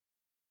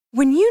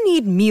When you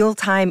need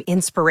mealtime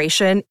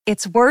inspiration,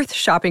 it's worth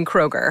shopping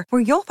Kroger,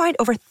 where you'll find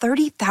over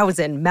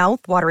 30,000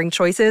 mouth-watering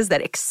choices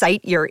that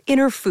excite your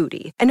inner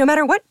foodie. And no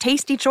matter what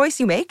tasty choice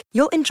you make,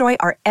 you'll enjoy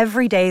our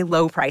everyday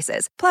low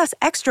prices, plus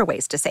extra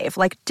ways to save,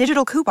 like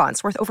digital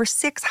coupons worth over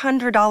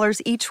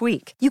 $600 each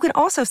week. You can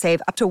also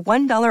save up to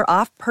 $1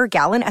 off per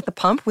gallon at the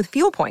pump with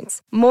fuel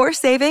points. More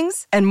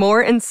savings and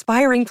more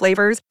inspiring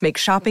flavors make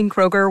shopping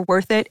Kroger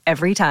worth it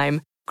every time.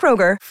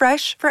 Kroger,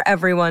 fresh for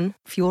everyone.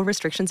 Fuel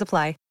restrictions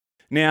apply.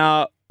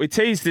 Now, we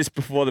teased this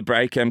before the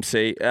break,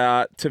 MC.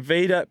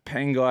 Tevita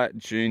Pangai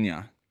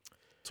Junior.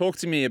 Talk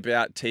to me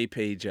about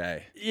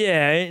TPJ.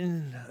 Yeah,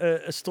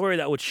 a story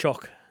that would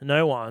shock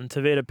no one.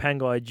 Tevita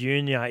Pangai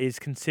Junior is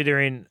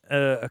considering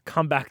a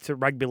comeback to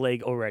rugby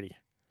league already.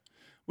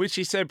 Which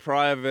he said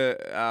prior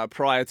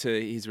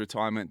to his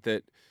retirement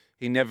that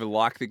he never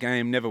liked the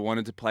game, never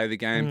wanted to play the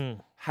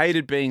game,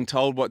 hated being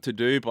told what to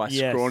do by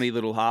scrawny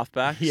little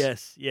halfbacks.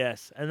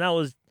 Yes. And that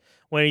was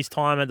when his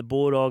time at the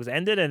Bulldogs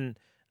ended. And,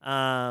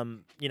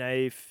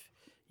 if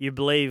you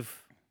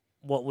believe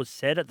what was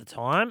said at the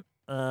time,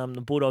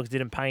 the Bulldogs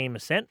didn't pay him a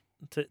cent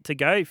to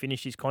go. He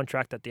finished his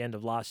contract at the end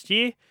of last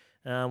year,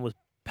 was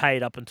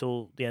paid up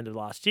until the end of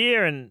last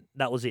year, and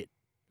that was it.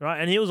 Right,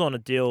 and he was on a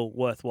deal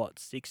worth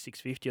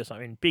 $650 or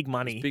something. Big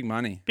money. Big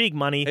money. Big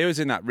money. He was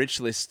in that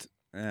rich list.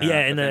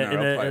 In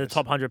the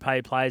top 100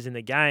 paid players in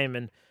the game,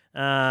 and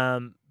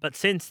but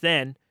since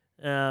then,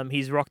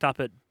 he's rocked up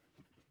at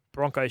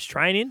Broncos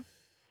training,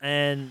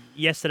 and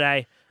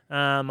yesterday,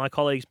 my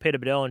colleagues Peter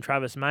Bedell and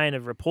Travis Main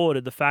have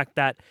reported the fact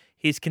that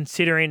he's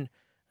considering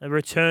a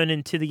return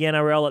into the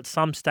NRL at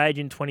some stage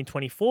in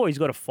 2024. He's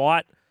got a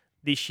fight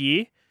this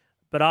year,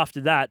 but after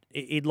that,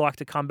 he'd like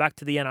to come back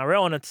to the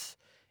NRL, and it's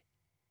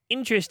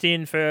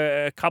interesting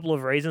for a couple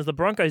of reasons. The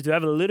Broncos do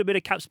have a little bit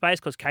of cap space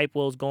because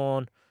Capewell's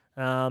gone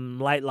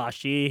late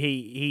last year.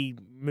 He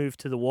moved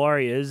to the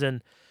Warriors,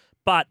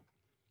 but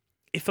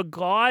if a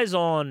guy's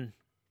on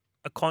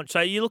so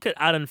you look at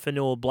Adam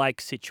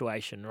Fanua-Blake's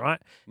situation, right?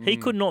 He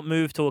could not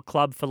move to a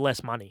club for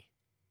less money.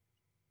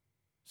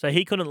 So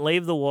he couldn't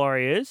leave the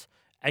Warriors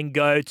and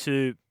go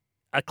to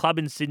a club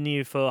in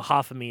Sydney for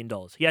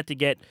 $500,000. He had to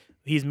get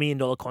his $1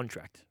 million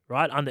contract,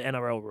 right, under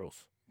NRL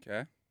rules.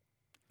 Okay.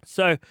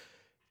 So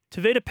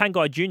Tevita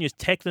Pangai Junior is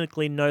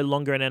technically no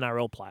longer an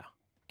NRL player.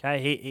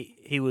 Okay,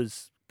 he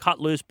was cut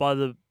loose by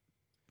the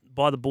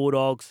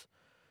Bulldogs.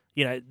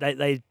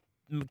 They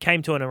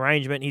came to an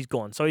arrangement. He's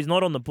gone, so he's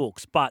not on the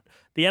books. But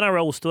the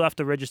NRL will still have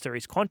to register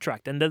his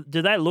contract. And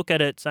do they look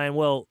at it saying,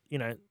 well,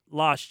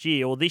 last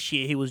year or this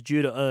year he was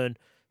due to earn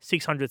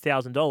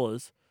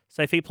 $600,000.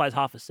 So if he plays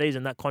half a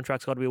season, that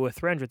contract's got to be worth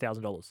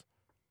 $300,000,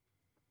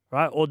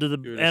 right? Or do the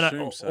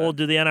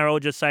NRL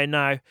just say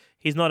no?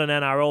 He's not an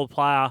NRL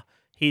player.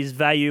 His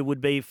value would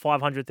be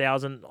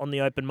 $500,000 on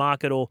the open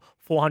market or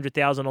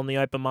 $400,000 on the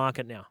open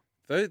market now.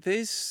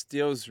 These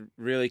deals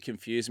really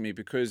confuse me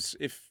because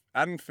if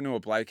Adam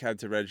Fanua-Blake had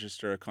to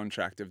register a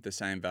contract of the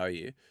same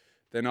value,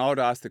 then I would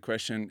ask the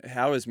question,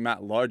 how is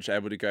Matt Lodge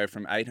able to go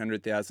from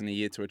 $800,000 a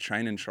year to a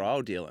train and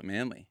trial deal at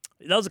Manly?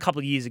 That was a couple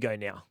of years ago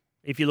now.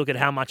 If you look at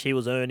how much he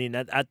was earning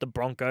at the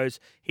Broncos,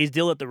 his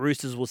deal at the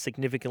Roosters was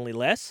significantly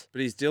less.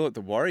 But his deal at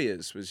the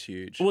Warriors was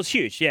huge. It was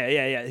huge,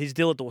 yeah. His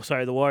deal at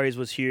the Warriors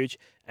was huge,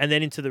 and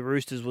then into the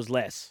Roosters was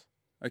less.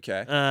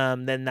 Okay.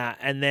 Than that.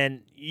 And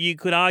then you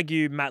could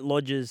argue Matt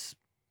Lodge's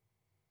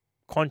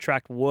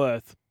contract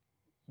worth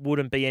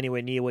wouldn't be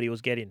anywhere near what he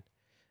was getting.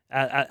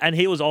 And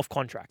he was off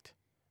contract,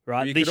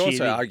 right? You could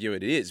also argue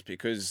it is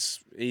because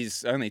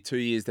he's only 2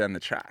 years down the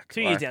track.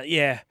 2 years down,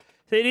 yeah.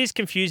 So it is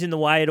confusing the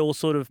way it all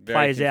sort of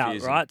plays out,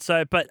 right?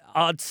 So, but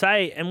I'd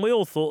say, and we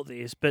all thought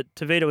this, but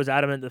Tevita was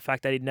adamant the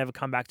fact that he'd never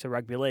come back to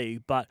rugby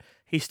league, but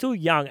he's still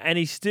young and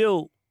he's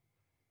still,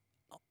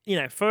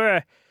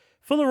 for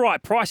the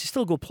right price, he's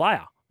still a good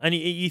player. And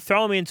you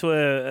throw him into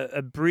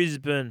a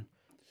Brisbane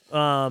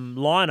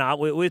lineup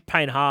with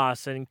Payne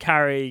Haas and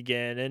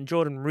Carrigan and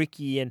Jordan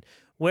Ricky, and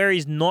where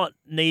he's not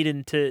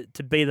needing to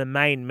be the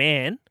main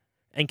man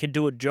and can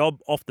do a job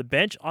off the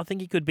bench, I think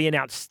he could be an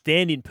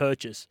outstanding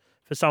purchase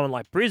for someone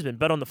like Brisbane.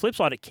 But on the flip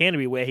side, at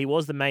Canterbury, where he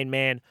was the main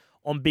man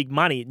on big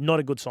money, not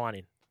a good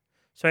signing.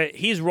 So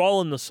his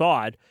role in the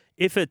side,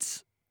 if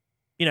it's,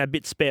 a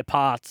bit spare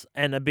parts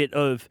and a bit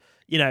of,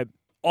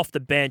 off the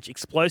bench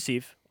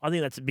explosive, I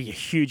think that's be a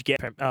huge get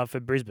for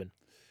Brisbane.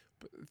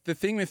 The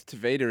thing with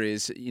Tevita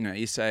is,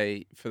 you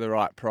say for the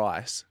right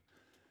price.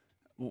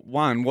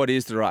 One, what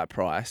is the right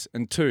price?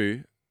 And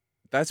two,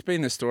 that's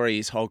been the story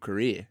his whole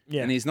career.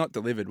 Yeah. And he's not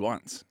delivered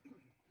once.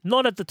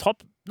 Not at the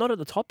top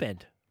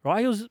end,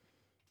 right? He was,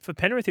 for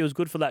Penrith, he was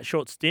good for that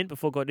short stint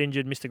before got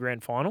injured, missed the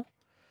grand final.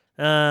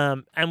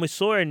 And we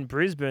saw in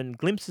Brisbane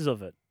glimpses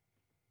of it,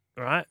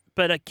 right?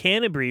 But at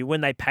Canterbury,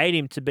 when they paid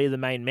him to be the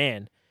main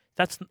man,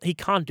 he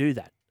can't do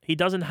that. He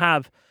doesn't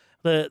have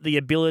the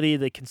ability,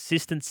 the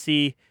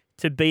consistency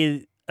to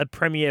be a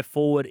premier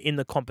forward in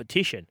the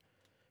competition.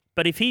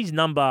 But if he's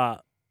number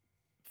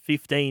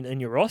 15 in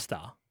your roster,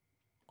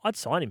 I'd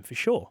sign him for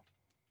sure.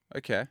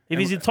 Okay. If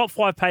he's a top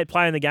 5 paid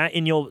player in the game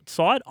in your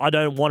side, I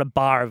don't want a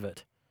bar of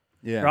it.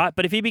 Yeah. Right?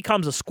 But if he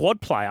becomes a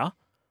squad player,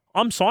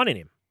 I'm signing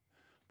him.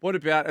 What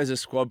about as a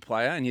squad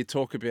player? And you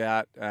talk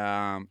about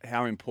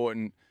how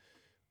important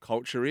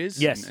culture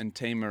is and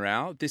team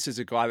morale. This is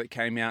a guy that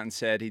came out and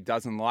said he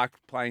doesn't like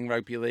playing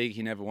rugby league.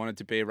 He never wanted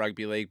to be a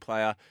rugby league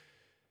player.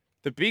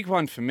 The big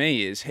one for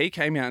me is he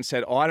came out and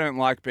said, I don't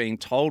like being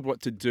told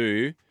what to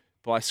do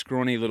by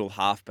scrawny little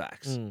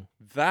halfbacks.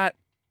 That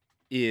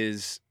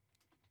is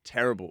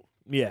terrible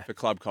for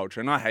club culture.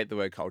 And I hate the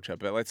word culture,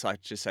 but let's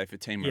just say for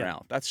team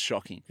morale. That's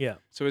shocking. Yeah.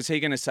 So is he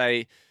going to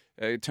say,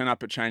 turn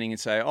up at training and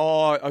say,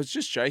 oh, I was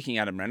just joking,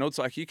 Adam Reynolds.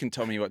 Like, you can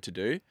tell me what to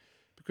do.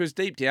 Because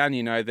deep down,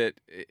 you know that,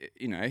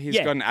 he's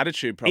got an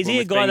attitude problem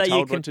with being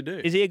told what to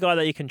do. Is he a guy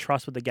that you can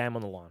trust with the game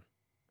on the line?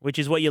 Which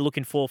is what you're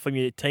looking for from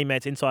your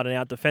teammates inside and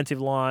out,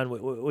 defensive line,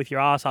 with your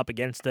ass up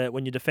against it,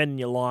 when you're defending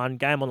your line,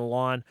 game on the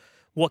line.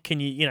 What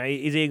can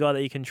is he a guy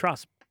that you can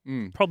trust?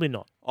 Probably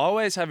not. I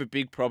always have a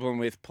big problem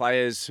with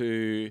players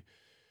who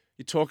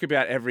you talk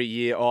about every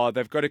year,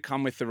 they've got to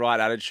come with the right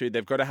attitude.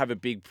 They've got to have a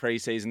big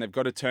preseason. They've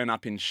got to turn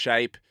up in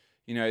shape.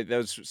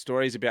 There's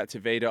stories about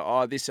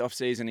Tevita. This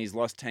offseason he's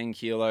lost 10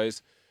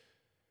 kilos.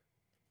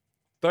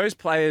 Those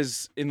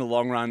players in the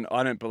long run,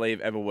 I don't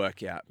believe ever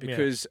work out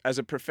because as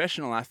a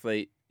professional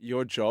athlete,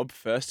 your job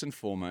first and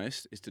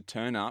foremost is to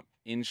turn up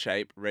in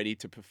shape, ready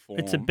to perform.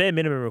 It's a bare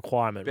minimum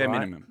requirement, Bare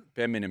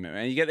minimum.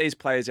 And you get these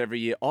players every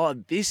year.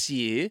 This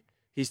year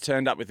he's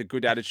turned up with a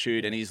good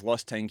attitude and he's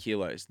lost 10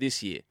 kilos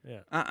this year.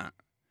 Yeah.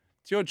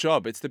 It's your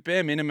job. It's the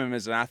bare minimum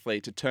as an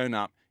athlete to turn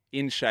up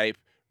in shape,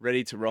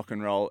 ready to rock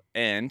and roll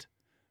and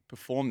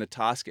perform the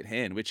task at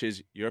hand, which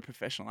is you're a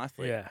professional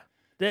athlete. Yeah.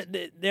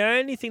 The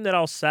only thing that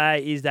I'll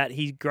say is that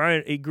he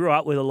grew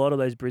up with a lot of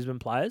those Brisbane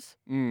players,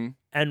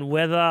 and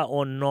whether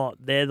or not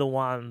they're the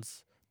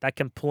ones that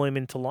can pull him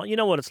into line. You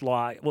know what it's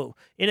like. Well,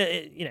 in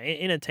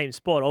a team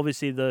sport,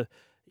 obviously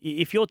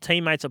if your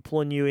teammates are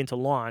pulling you into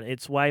line,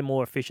 it's way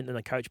more efficient than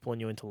the coach pulling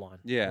you into line.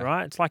 Yeah.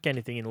 Right? It's like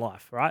anything in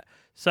life, right?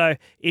 So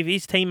if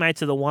his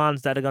teammates are the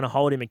ones that are going to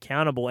hold him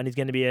accountable and he's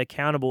going to be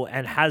accountable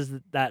and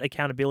has that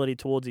accountability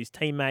towards his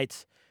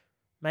teammates,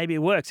 maybe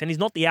it works. And he's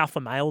not the alpha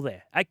male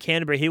there. At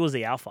Canterbury, he was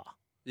the alpha.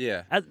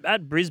 Yeah.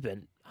 At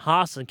Brisbane,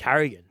 Haas and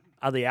Carrigan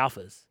are the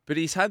alphas. But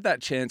he's had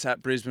that chance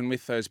at Brisbane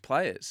with those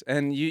players.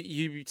 And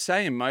you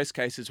say in most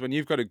cases when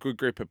you've got a good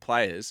group of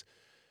players,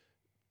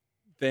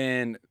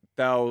 then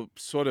they'll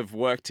sort of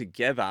work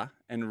together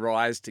and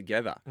rise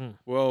together.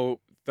 Well,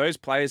 those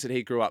players that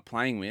he grew up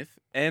playing with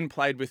and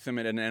played with them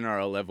at an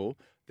NRL level,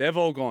 they've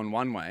all gone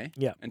one way,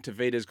 and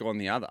Tevita's gone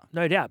the other.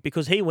 No doubt,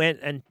 because he went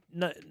and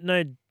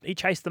he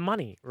chased the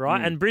money,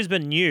 right? And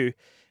Brisbane knew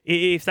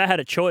if they had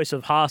a choice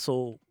of Haas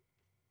or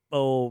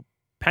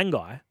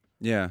Pangai,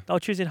 they were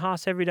choosing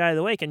Haas every day of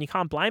the week, and you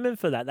can't blame him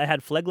for that. They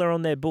had Flegler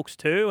on their books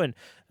too, and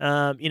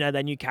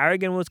they knew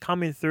Carrigan was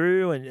coming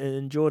through,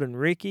 and Jordan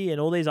Ricky, and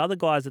all these other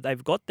guys that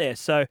they've got there.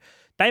 So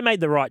they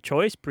made the right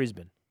choice,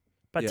 Brisbane.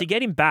 But to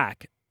get him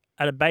back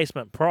at a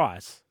basement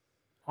price,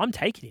 I'm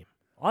taking him.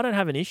 I don't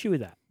have an issue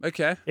with that.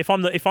 Okay. If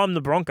I'm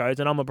the Broncos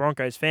and I'm a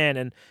Broncos fan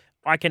and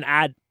I can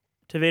add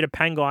Tevita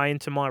Pangai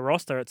into my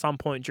roster at some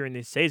point during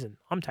this season,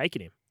 I'm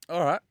taking him.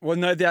 All right. Well,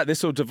 no doubt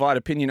this will divide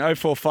opinion.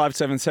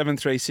 0457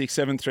 736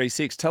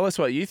 736. Tell us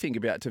what you think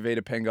about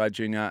Tevita Pangai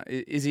Junior.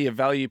 Is he a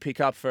value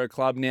pickup for a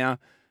club now,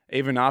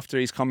 even after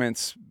his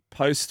comments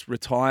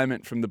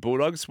post-retirement from the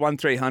Bulldogs?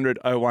 1300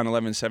 01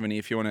 1170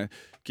 if you want to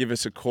give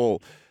us a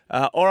call.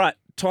 All right.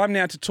 Time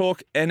now to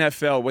talk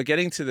NFL. We're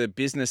getting to the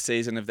business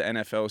season of the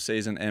NFL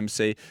season,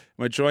 MC.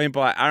 We're joined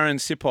by Aaron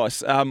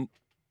Sipos.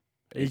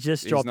 He's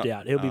just dropped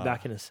out. He'll be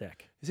back in a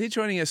sec. Is he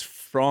joining us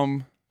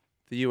from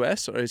the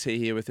US or is he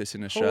here with us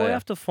in Australia? Well, we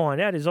have to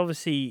find out. He's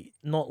obviously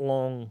not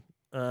long.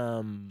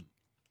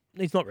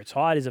 He's not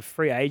retired. He's a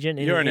free agent.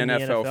 You're an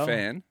NFL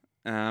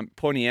fan.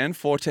 Pointy end,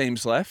 4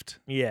 teams left.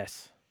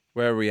 Yes.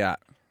 Where are we at?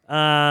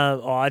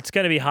 It's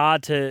going to be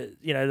hard to,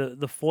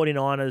 the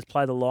 49ers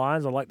play the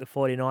Lions. I like the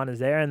 49ers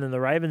there. And then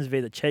the Ravens v.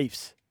 the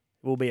Chiefs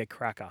will be a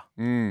cracker.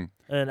 An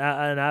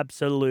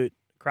absolute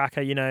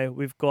cracker.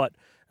 We've got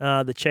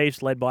the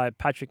Chiefs led by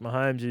Patrick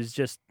Mahomes, who's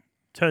just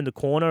turned the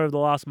corner of the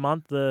last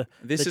month.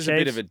 This is a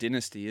bit of a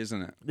dynasty,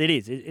 isn't it? It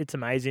is. It's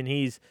amazing.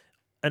 He's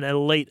an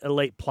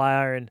elite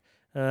player. And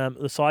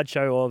the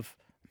sideshow of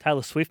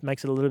Taylor Swift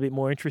makes it a little bit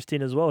more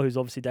interesting as well, who's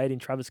obviously dating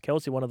Travis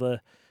Kelce, one of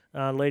the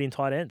leading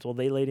tight ends, or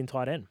the leading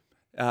tight end.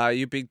 Are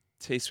you a big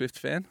T Swift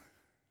fan?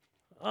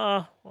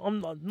 I'm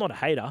not a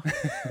hater.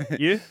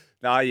 You?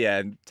 Oh,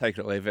 yeah, take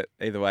it or leave it.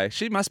 Either way.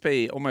 She must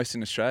be almost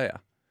in Australia.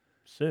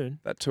 Soon.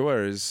 That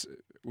tour is...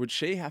 Would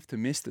she have to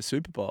miss the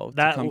Super Bowl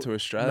to come to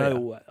Australia?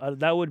 No,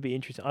 that would be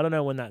interesting. I don't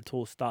know when that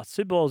tour starts.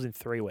 Super Bowl's in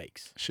 3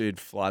 weeks. She'd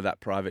fly that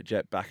private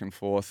jet back and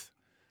forth.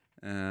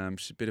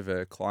 She's a bit of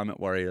a climate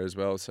warrior as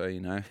well, so,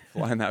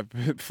 flying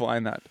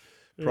that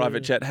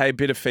private jet. Hey,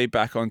 bit of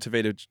feedback on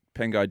Tevita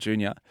Pangai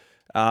Junior.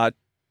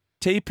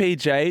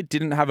 TPJ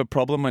didn't have a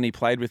problem when he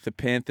played with the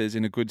Panthers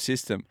in a good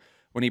system.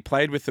 When he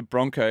played with the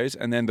Broncos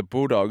and then the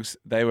Bulldogs,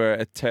 they were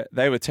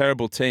a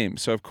terrible team.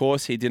 So, of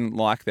course, he didn't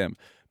like them.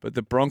 But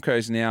the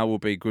Broncos now will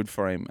be good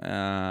for him.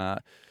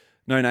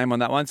 No name on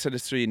that one. Send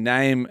us through your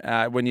name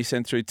when you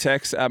send through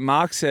text.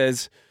 Mark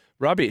says,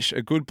 rubbish.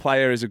 A good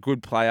player is a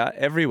good player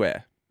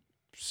everywhere.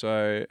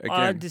 So, again.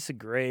 I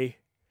disagree.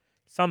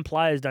 Some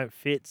players don't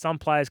fit. Some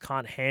players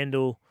can't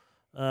handle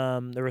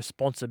the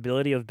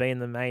responsibility of being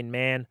the main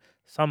man.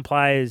 Some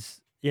players,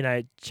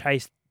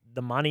 chase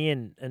the money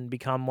and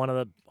become one of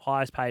the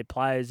highest paid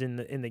players in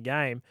the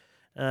game.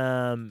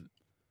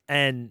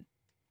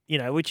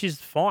 Which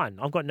is fine.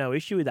 I've got no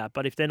issue with that.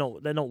 But if they're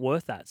not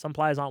worth that. Some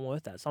players aren't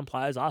worth that. Some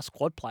players are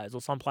squad players,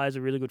 or some players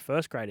are really good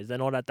first graders. They're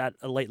not at that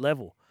elite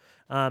level.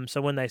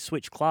 So when they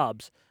switch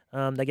clubs,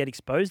 they get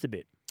exposed a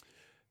bit.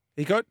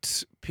 He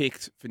got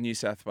picked for New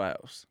South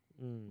Wales,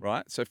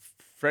 right? So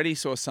Freddie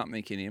saw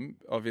something in him,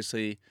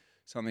 obviously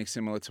something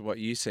similar to what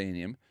you see in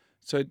him.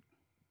 So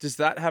does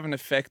that have an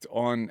effect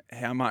on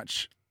how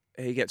much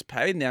he gets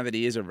paid now that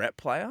he is a rep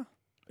player?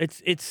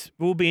 It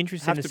will be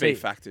interesting to see. Have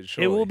to be factored,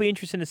 surely. It will be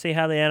interesting to see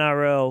how the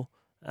NRL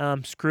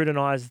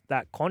scrutinise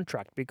that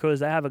contract,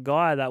 because they have a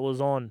guy that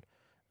was on,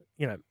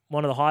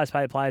 one of the highest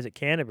paid players at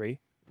Canterbury.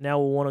 Now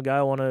will want to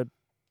go on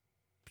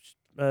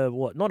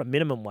not a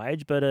minimum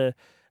wage, but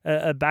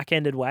a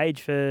back-ended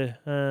wage for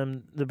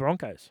the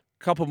Broncos.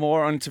 Couple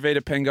more on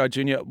Tevita Pangai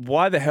Junior.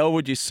 Why the hell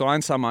would you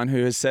sign someone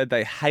who has said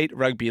they hate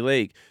rugby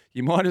league?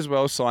 You might as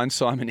well sign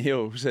Simon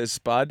Hill, says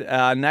Spud.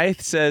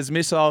 Nath says,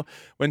 Missile,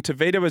 when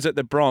Tevita was at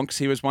the Bronx,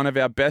 he was one of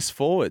our best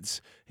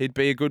forwards. He'd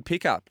be a good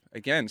pickup.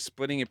 Again,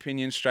 splitting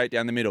opinions straight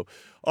down the middle.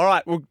 All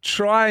right, we'll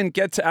try and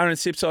get to Aaron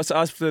Sipos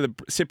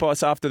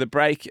after the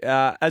break.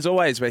 As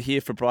always, we're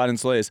here for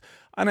Bryden's Lawyers.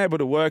 Unable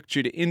to work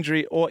due to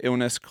injury or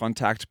illness,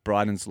 contact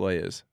Bryden's Lawyers.